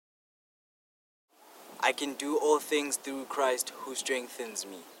I can do all things through Christ who strengthens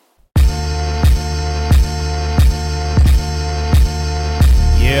me.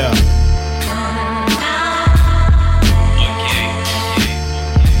 Yeah.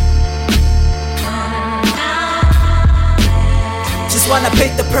 Just wanna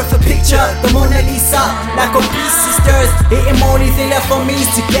paint the perfect picture, the Mona Lisa, like obese sisters. Eating only thing left for me is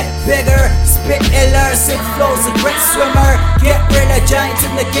to get bigger. Spit iller, sick flows, a great swimmer. Get realer, giant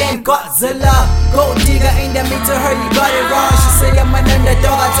in the game, Godzilla. Gold digger, ain't that me to her, you got it wrong. She say I'm an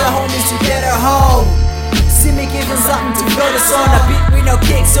underdog, I tell homies to get her home. See me giving something to blow the song. A beat with no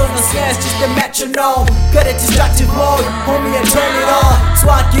kicks or no snares, just a metronome. Got a distracted mode, homie, I turn it on.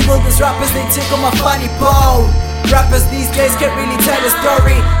 Swat evil, these rappers, they tickle my funny bone. Rappers these days can't really tell a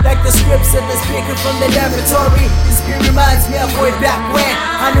story like the scripts that they're speaking from the laboratory. This beat reminds me of way back when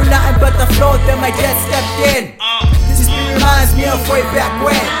I knew nothing but the flow, then my dad stepped in. This beat reminds me of way back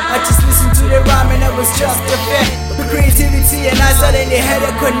when I just listened to the rhyme and it was just a fit. The creativity and I suddenly had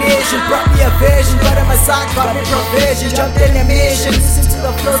a collision. Brought me a vision, got on my side, got me provision. Jumped in a mission, listen to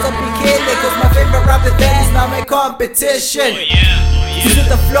the flows I've been killing, cause my favorite rapper then is now my competition. Is it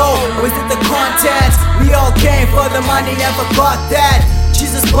the flow or is it the content? We all came for the money, never got that.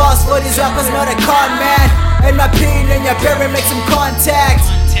 Jesus boss for these rappers, not a con man. And my pain and your parent make some contact.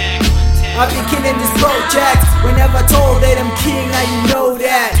 I've been killing this project. Whenever told that I'm king, now you know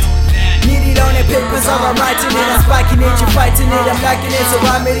that. Need it on the papers, I'm writing it, I'm spiking it, you're fighting it, I'm liking it, so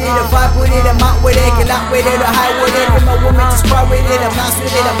I'm in it, I vibe with it, I'm out with it, get out with it, I high with it, and my woman just cry with it, I'm nice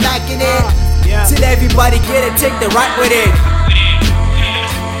with it, I'm liking it. Till everybody get it, take the right with it.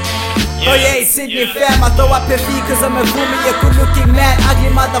 Oh yeah, it's Sydney fam, I throw up a fee cause I'm a boomy, a good looking man. Ugly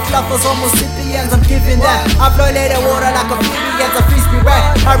mother fluffers, almost Cyprians, I'm giving that. I flow later water like a Vivians, a frisbee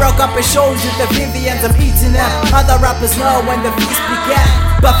rap. I rock up a shows with the Vivians, I'm eating them. Other rappers know when the feast began.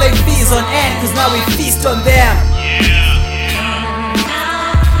 Buffet fees on end, cause now we feast on them.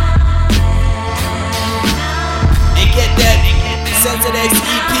 And get that Sensitive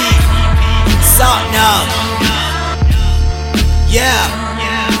EP, it's out now. Yeah.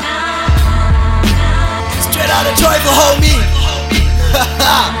 Straight out of Troy for homie.